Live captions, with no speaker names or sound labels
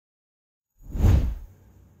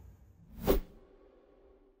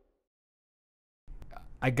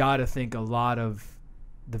I gotta think a lot of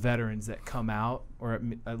the veterans that come out, or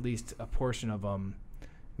at least a portion of them,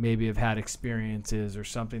 maybe have had experiences or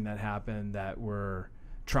something that happened that were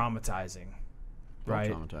traumatizing,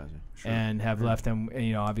 right? Traumatizing, sure. And have left them,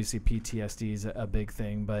 you know, obviously PTSD is a big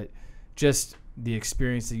thing, but just the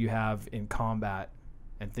experience that you have in combat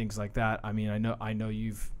and things like that. I mean, I know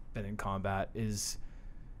you've been in combat.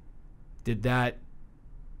 Did that,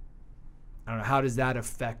 I don't know, how does that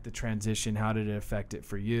affect the transition? How did it affect it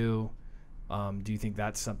for you? Do you think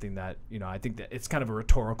that's something that, you know, I think that it's kind of a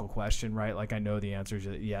rhetorical question, right? Like, I know the answer is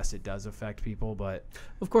that yes, it does affect people, but.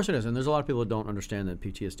 Of course it is. And there's a lot of people that don't understand that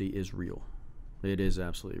PTSD is real. It is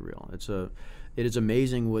absolutely real. It is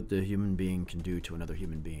amazing what the human being can do to another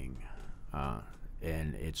human being.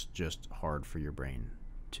 And it's just hard for your brain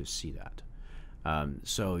to see that.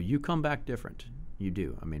 So you come back different. You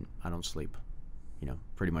do. I mean, I don't sleep, you know,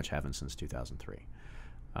 pretty much haven't since 2003.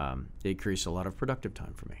 It creates a lot of productive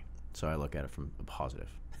time for me. So I look at it from a positive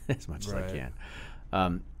as much as I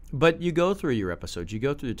can. But you go through your episodes. You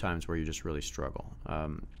go through the times where you just really struggle.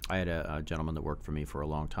 I had a gentleman that worked for me for a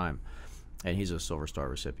long time, and he's a Silver Star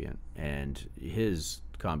recipient. And his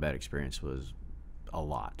combat experience was a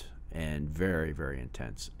lot and very, very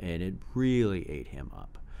intense. And it really ate him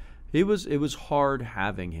up. It was hard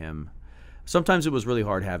having him. Sometimes it was really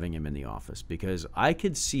hard having him in the office because I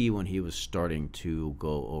could see when he was starting to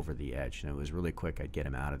go over the edge, and it was really quick. I'd get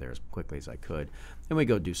him out of there as quickly as I could, and we'd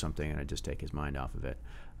go do something, and I'd just take his mind off of it.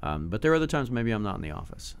 But there are other times maybe I'm not in the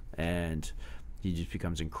office, and he just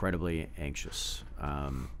becomes incredibly anxious.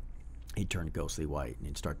 He'd turn ghostly white, and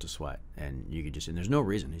he'd start to sweat, and you could and there's no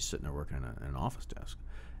reason. He's sitting there working in an office desk,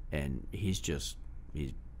 and he's just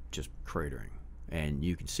cratering, and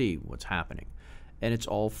you can see what's happening. And it's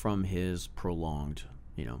all from his prolonged,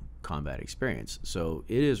 you know, combat experience. So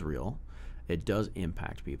it is real. It does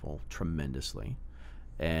impact people tremendously,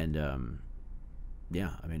 and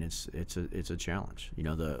yeah, I mean it's a challenge. You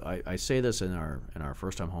know, I say this in our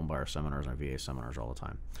first-time homebuyer seminars, our VA seminars all the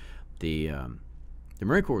time. The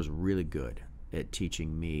Marine Corps was really good at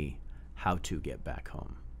teaching me how to get back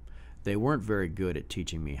home. They weren't very good at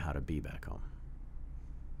teaching me how to be back home.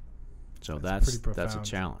 So that's a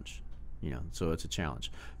challenge. You know, so it's a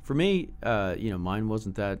challenge for me. You know, mine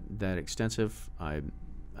wasn't that extensive. I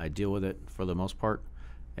deal with it for the most part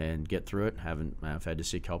and get through it. I've had to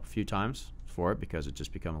seek help a few times for it because it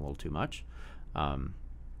just become a little too much, and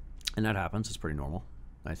that happens. It's pretty normal,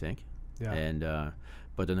 I think. Yeah. And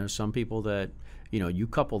but then there's some people that, you know, you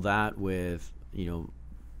couple that with, you know,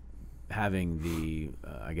 having the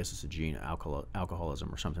I guess it's a gene,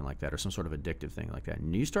 alcoholism or something like that, or some sort of addictive thing like that,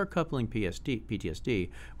 and you start coupling PTSD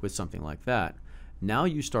with something like that, now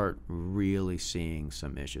you start really seeing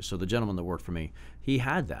some issues. So the gentleman that worked for me, he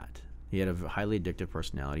had that. He had a highly addictive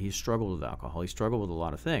personality. He struggled with alcohol. He struggled with a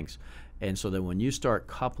lot of things. And so then when you start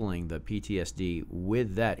coupling the PTSD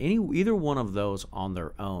with that, either one of those on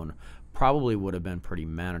their own probably would have been pretty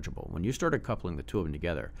manageable. When you started coupling the two of them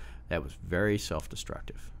together, that was very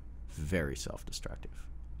self-destructive. Very self-destructive.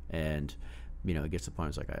 And, you know, it gets to the point,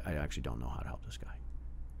 it's like, I actually don't know how to help this guy.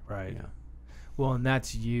 Right. You know? Well, and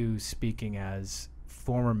that's you speaking as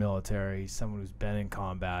former military, someone who's been in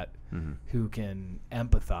combat, who can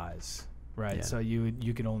empathize, right? Yeah. So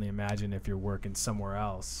you can only imagine if you're working somewhere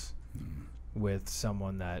else with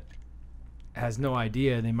someone that has no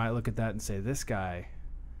idea. They might look at that and say, this guy,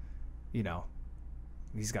 you know,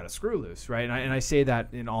 he's got a screw loose, right? And I say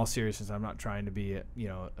that in all seriousness. I'm not trying to be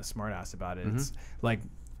a smart ass about it. It's like,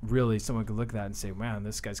 really, someone could look at that and say, man,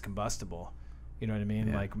 this guy's combustible. You know what I mean?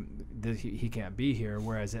 Yeah. Like, he can't be here.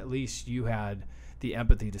 Whereas at least you had the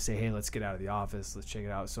empathy to say, hey, let's get out of the office. Let's check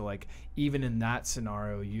it out. So, like, even in that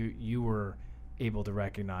scenario, you were able to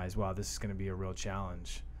recognize, wow, this is going to be a real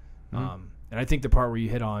challenge. And I think the part where you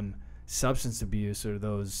hit on substance abuse or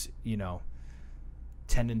those, you know,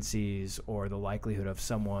 tendencies or the likelihood of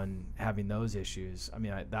someone having those issues, I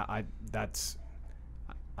mean,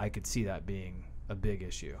 I could see that being a big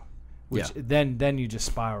issue. Which then you just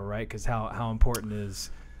spiral, right? Because how important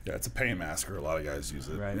is... Yeah, it's a pain masker. A lot of guys use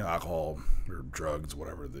it. Right. You know, alcohol or drugs,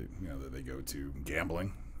 whatever that they go to.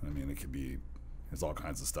 Gambling. I mean, it could be... There's all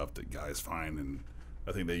kinds of stuff that guys find, and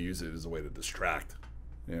I think they use it as a way to distract,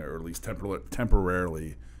 you know, or at least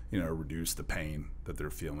temporarily, you know, reduce the pain that they're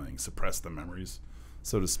feeling, suppress the memories,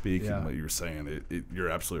 so to speak. Yeah. And what you were saying, you're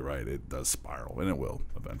absolutely right. It does spiral, and it will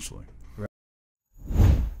eventually.